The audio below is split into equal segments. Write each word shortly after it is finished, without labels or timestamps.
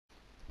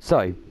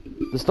So,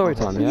 the story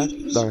time, yeah?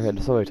 No, okay,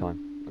 the story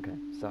time. Okay,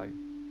 so.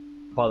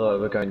 By the way,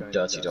 we're going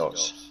Dirty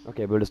Dogs.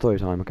 Okay, well, the story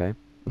time, okay?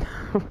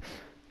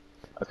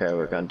 Okay,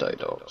 we're going Dirty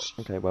Dogs.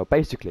 Okay, well,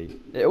 basically,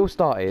 it all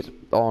started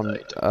on,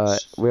 Dirty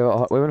Dogs. we were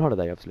on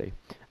holiday, obviously.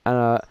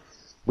 And,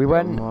 we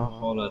went,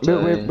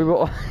 Holiday. we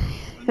were,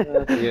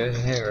 You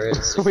hear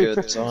it's a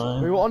good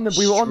time. we were on the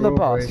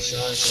bus.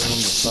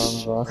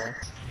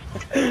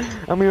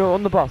 And we were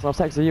on the bus, and I was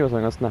texting you or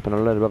something, I was snapping a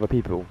load of other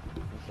people.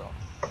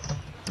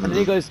 And then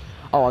he goes,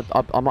 oh,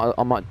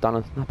 I might down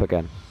and snap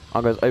again.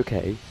 I goes,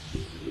 okay.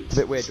 It's a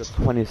bit weird, just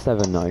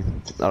 27 though, like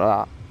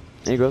that.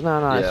 And he goes,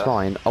 no, it's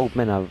fine. Old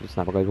men have a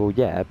snap. I goes, well,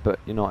 yeah, but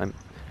you know, it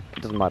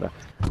doesn't matter.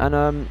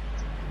 And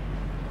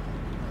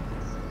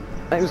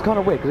it was kind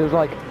of weird because it was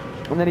like,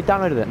 and then he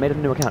downloaded it, made a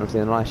new account, obviously,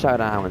 and I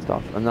shouted out and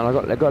stuff. And then I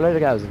got a load of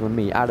girls from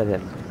me, added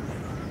him.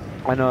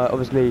 And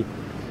obviously,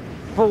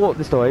 for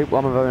the story,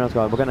 I'm a very nice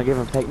guy. We're gonna give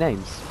him fake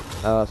names.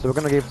 So we're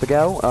gonna give the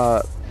girl,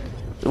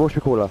 what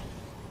should we call her?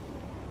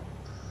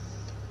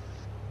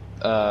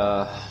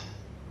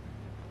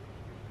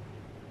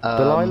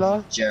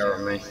 Delilah?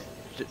 Jeremy.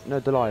 No,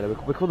 Delilah.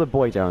 We call the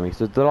boy Jeremy.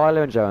 So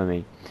Delilah and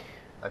Jeremy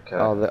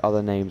are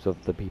the names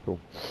of the people.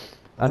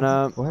 And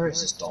where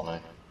is this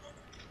Donny?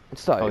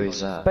 So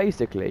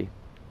basically,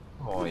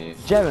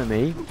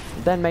 Jeremy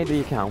then made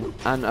the account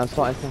and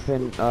started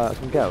snapping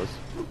some girls.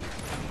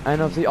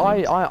 And obviously,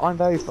 I'm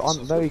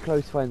very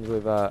close friends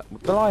with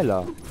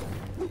Delilah.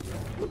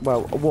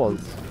 Well, was.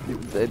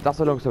 That's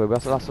a long story.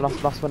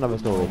 That's for another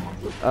story.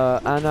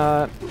 Do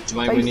you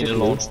mean we need a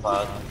launch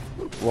pad?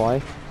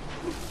 Why?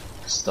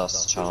 Because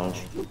that's the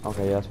challenge.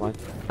 Okay, yeah, that's fine.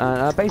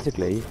 And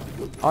basically,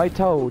 I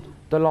told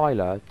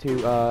Delilah to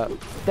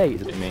date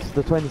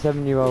the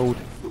 27-year-old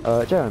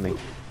Jeremy.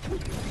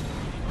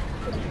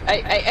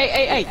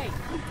 Hey!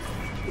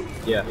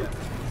 Yeah.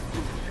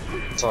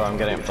 Sorry, I'm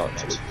getting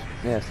abducted.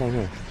 Yeah, same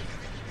here.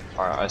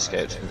 Alright, I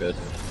escaped. I'm good.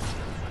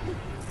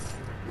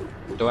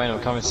 Dwayne, I'm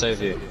coming to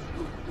save you.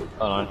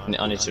 Oh no,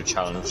 I need to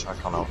challenge. I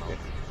can't help you.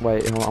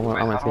 Wait, I'm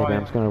gonna escape.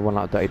 I'm just gonna run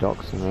out of Dirty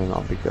Dogs, and then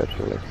that'll be good,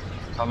 surely.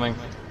 Coming.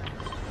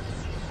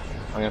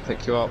 I'm gonna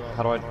pick you up.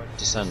 How do I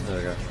descend? There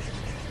we go.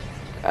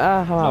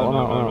 I'm out.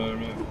 No.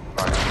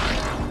 Right.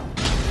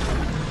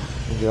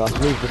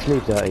 Just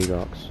leave Dirty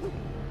Dogs.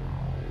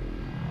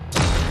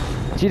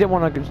 She didn't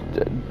want to.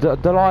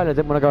 Delilah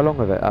didn't want to go along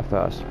with it at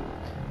first,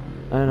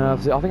 and I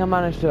think I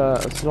managed to.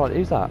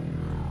 Who's that?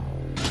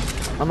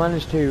 I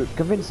managed to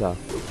convince her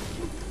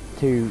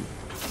to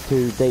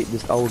date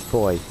this old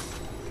boy.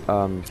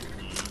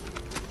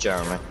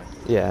 Jeremy.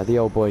 Yeah, the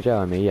old boy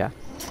Jeremy. Yeah.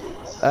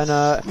 And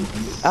at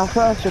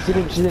first she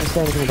didn't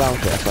say anything about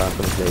it at first,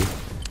 obviously.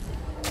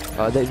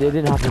 It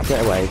didn't happen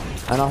straight away,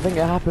 and I think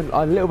it happened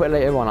a little bit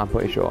later on, I'm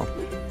pretty sure.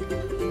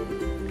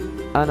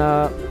 And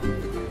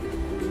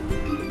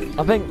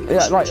I think,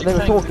 yeah, like, they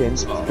were talking,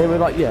 they were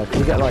like, yeah, can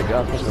you get like,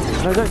 no,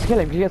 don't kill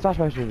him, can you get flash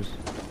potions?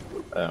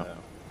 Oh.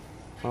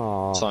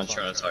 Aww. So I'm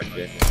trying to attack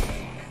you.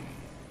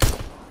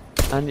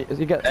 And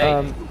you get,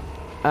 they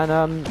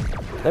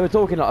were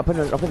talking, like, I think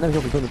they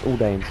were talking all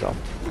day and stuff.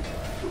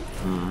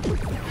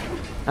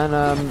 And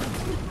I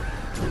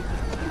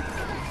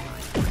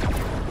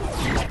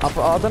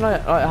don't know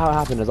like, how it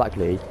happened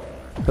exactly,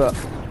 but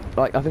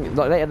like I think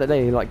like later that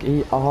day, like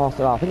I asked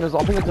her out. I think it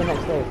was the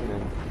next day or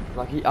something.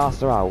 Like he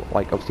asked her out,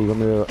 like obviously when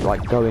we were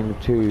like going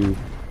to,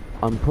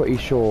 I'm pretty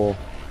sure,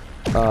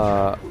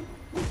 the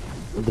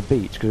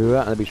beach, because we were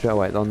at the beach straight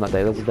away on that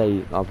day. That was the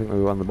day I think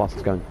we were on the bus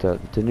going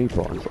to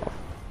Newport and stuff.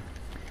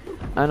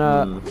 And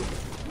I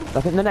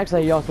think the next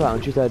day he asked her out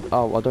and she said,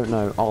 oh, I don't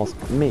know, ask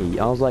me.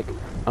 I was like,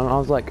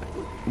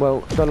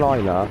 well,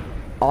 Delilah,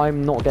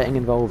 I'm not getting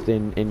involved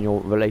in your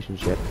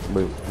relationship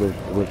with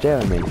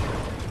Jeremy.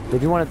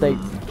 If you want to date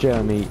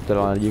Jeremy,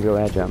 Delilah, you go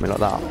ahead, Jeremy, like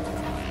that.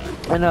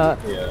 And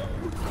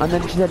and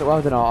then she said, well,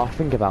 I don't know, I'll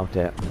think about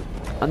it.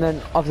 And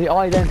then obviously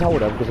I then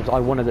told her because I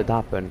wanted it to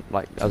happen,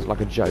 like as like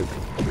a joke.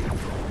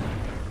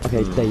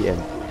 Okay, date him.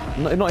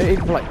 Not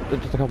even for like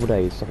just a couple of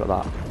days, stuff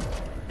like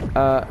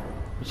that.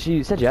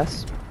 She said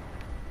yes.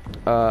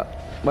 Well,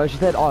 she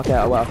said, oh, okay,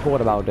 well, I thought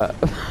about it.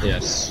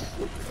 Yes.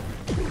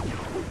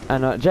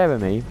 And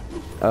Jeremy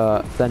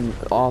then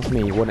asked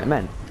me what it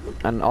meant,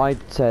 and I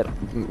said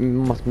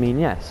must mean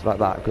yes, like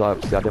that, because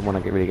obviously I didn't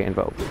want to really get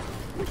involved.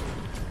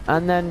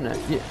 And then,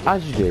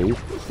 as you do,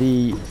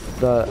 the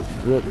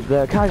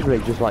casually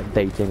just like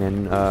dating,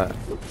 and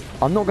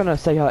I'm not gonna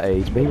say her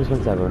age, but he was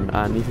 27,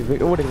 and if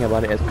you're all thinking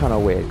about it, it's kind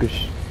of weird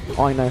because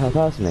I know her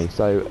personally,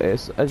 so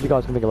it's, as you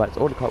guys can think about it, it's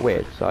all quite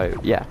weird. So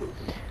yeah,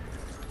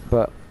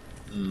 but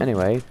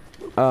anyway,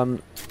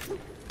 and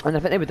I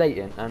think they were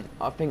dating, and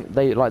I think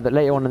they like that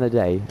later on in the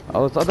day. I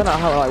don't know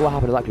how like what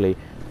happened exactly,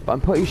 but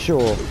I'm pretty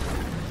sure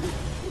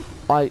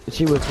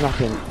she was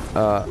snapping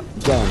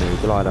Jeremy,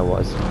 Delilah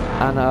was,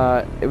 and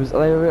it was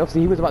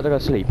obviously he was about to go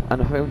to sleep,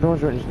 and when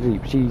she went to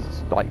sleep, she's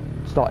like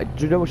started.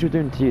 Do you know what she was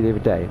doing to you the other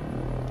day?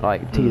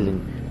 Like teasing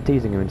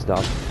him and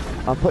stuff.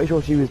 I'm pretty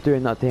sure she was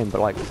doing that to him,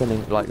 but like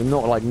sending like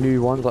not like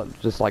new ones,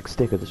 like just like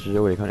stickers that she's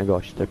already kind of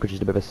got, because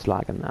she's a bit of a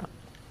slag and that.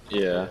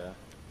 Yeah.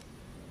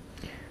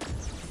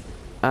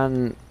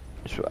 and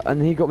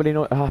he got really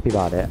not happy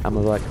about it and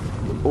was like,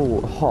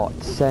 "Oh, hot,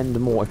 send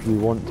more if you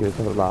want to,"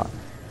 stuff like that.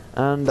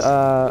 And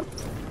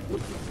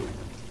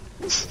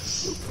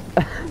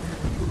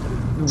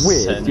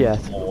weird, Send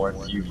yes. more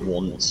if you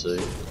want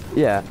to.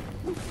 Yeah,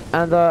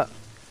 and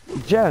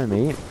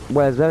Jeremy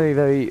wears very,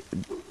 very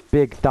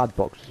big dad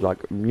boxes, like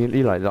you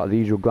know, like the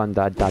usual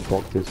granddad dad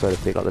boxes, so to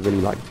speak, like the really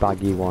like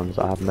baggy ones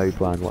that have no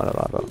brand,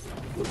 whatever. But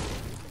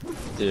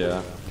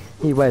Yeah.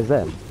 he wears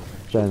them.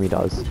 Jeremy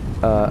does.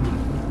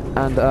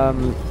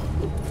 And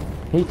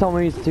he told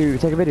me to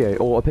take a video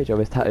or a picture of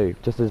his tattoo,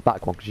 just his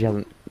back one, because she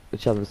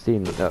hasn't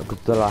seen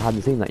because I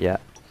hadn't seen that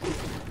yet.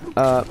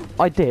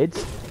 I did,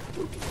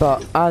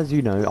 but as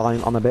you know,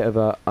 I'm a bit of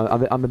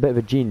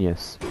a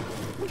genius,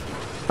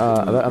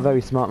 a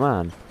very smart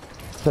man.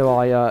 So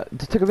I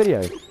took a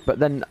video, but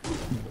then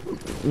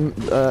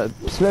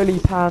slowly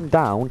panned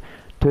down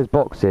to his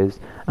boxes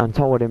and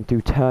told him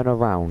to turn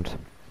around.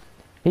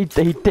 He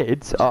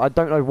did. I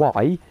don't know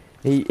why.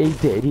 He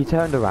did. He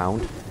turned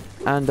around,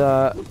 and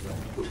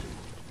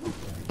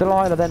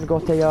Delilah then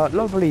got a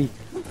lovely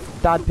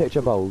dad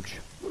picture bulge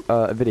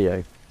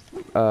video,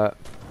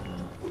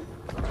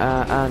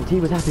 and he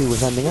was happy with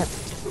sending it.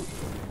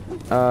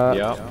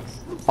 Yeah.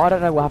 I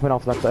don't know what happened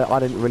after that. I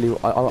didn't really.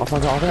 I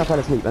think I fell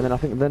asleep, and then I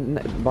think then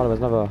by the way, there's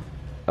another.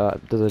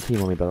 There's a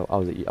team on me, but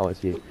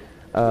it's you.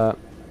 Let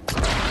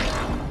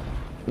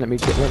me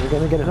get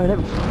it. No, let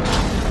me.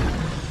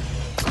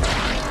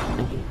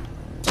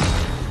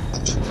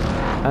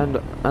 And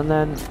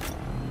then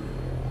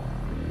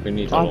We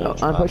need a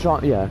launch I'm pad. pretty sure.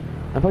 Yeah,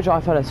 I'm pretty sure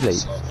I fell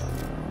asleep.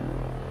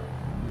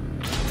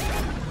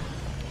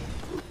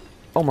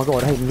 Oh my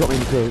god! Hey, you got me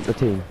into the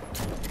team.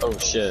 Oh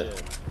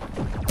shit.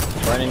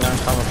 Raining down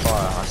cover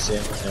fire, I see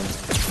him.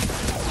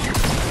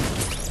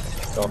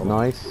 Got him.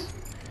 Nice.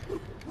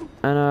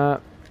 And I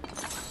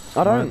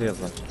Where are don't the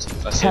other ones?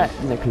 I see him.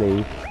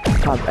 technically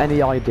have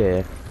any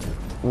idea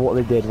what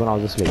they did when I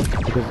was asleep,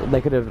 because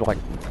they could have like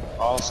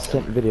Ask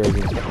sent him. videos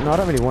and stuff. No, I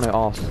don't really want to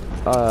ask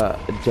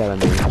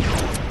Jeremy.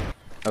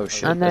 Oh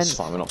shit, And that's then-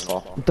 fine, we're not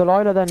far.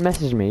 Delilah then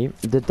messaged me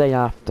the day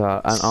after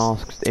and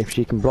asked if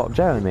she can block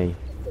Jeremy.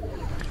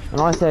 And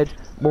I said,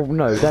 well,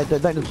 no, don't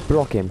just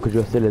block him because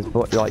you're still his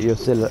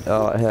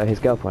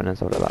girlfriend and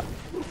stuff like that.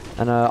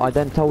 And I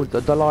then told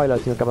Delilah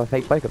to make up a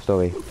fake breakup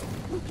story.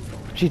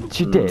 She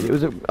did. It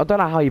was I don't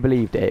know how you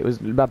believed it. It was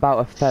about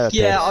a therapist.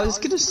 Yeah, I was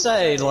gonna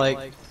say,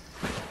 like,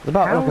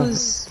 About how like a,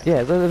 was...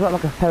 yeah, it was about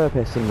like a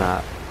therapist and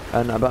that,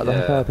 and about the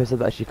Yeah. therapist said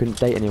that she couldn't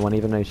date anyone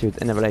even though she was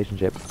in a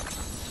relationship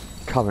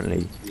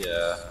currently.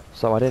 Yeah.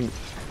 So I didn't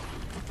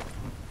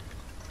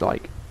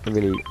like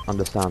really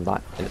understand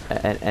that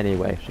in any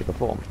way, shape or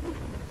form.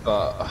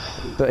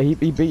 But he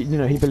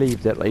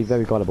believed it. Like, he's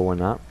very gullible in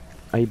that.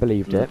 He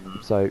believed it.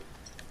 So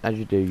as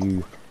you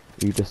do,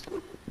 you just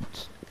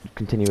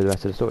continue with the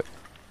rest of the story.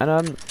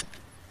 And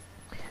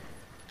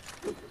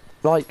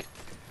like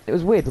it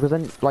was weird because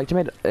then like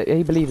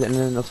he believed it, and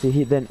then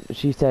obviously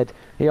she said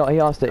he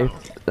asked her if,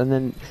 and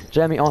then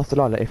Jeremy asked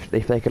Delilah if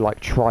they could like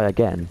try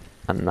again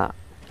and that.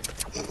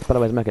 By the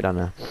way, there's make it down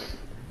there.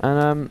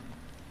 And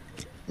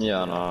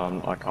Yeah,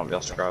 no, I can't be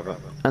asked to grab it.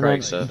 and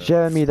Greg then said.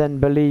 Jeremy then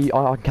believed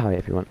I can carry it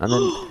if you want. And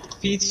then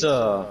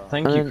Pizza!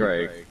 Thank And you, then-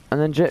 Greg.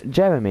 and then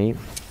Jeremy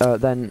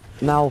then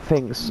now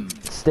thinks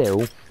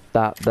still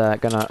that they're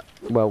gonna,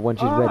 well, when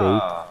she's ready,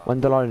 when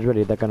Delilah's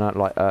ready, they're gonna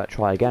like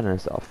try again and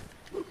stuff.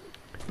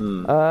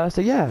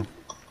 So yeah,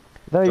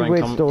 very Join,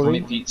 weird come story.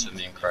 eat pizza with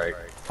me and Craig.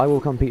 I will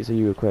come pizza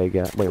you with Craig.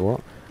 Yeah. Wait,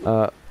 what?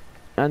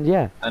 And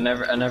yeah, And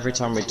every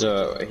time we do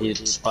it, he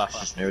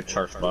splashes me with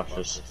church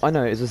splashes. I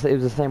know it was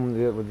the same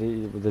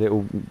with the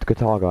little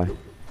guitar guy,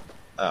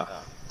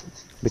 Oh.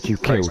 which you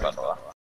Craig's killed. better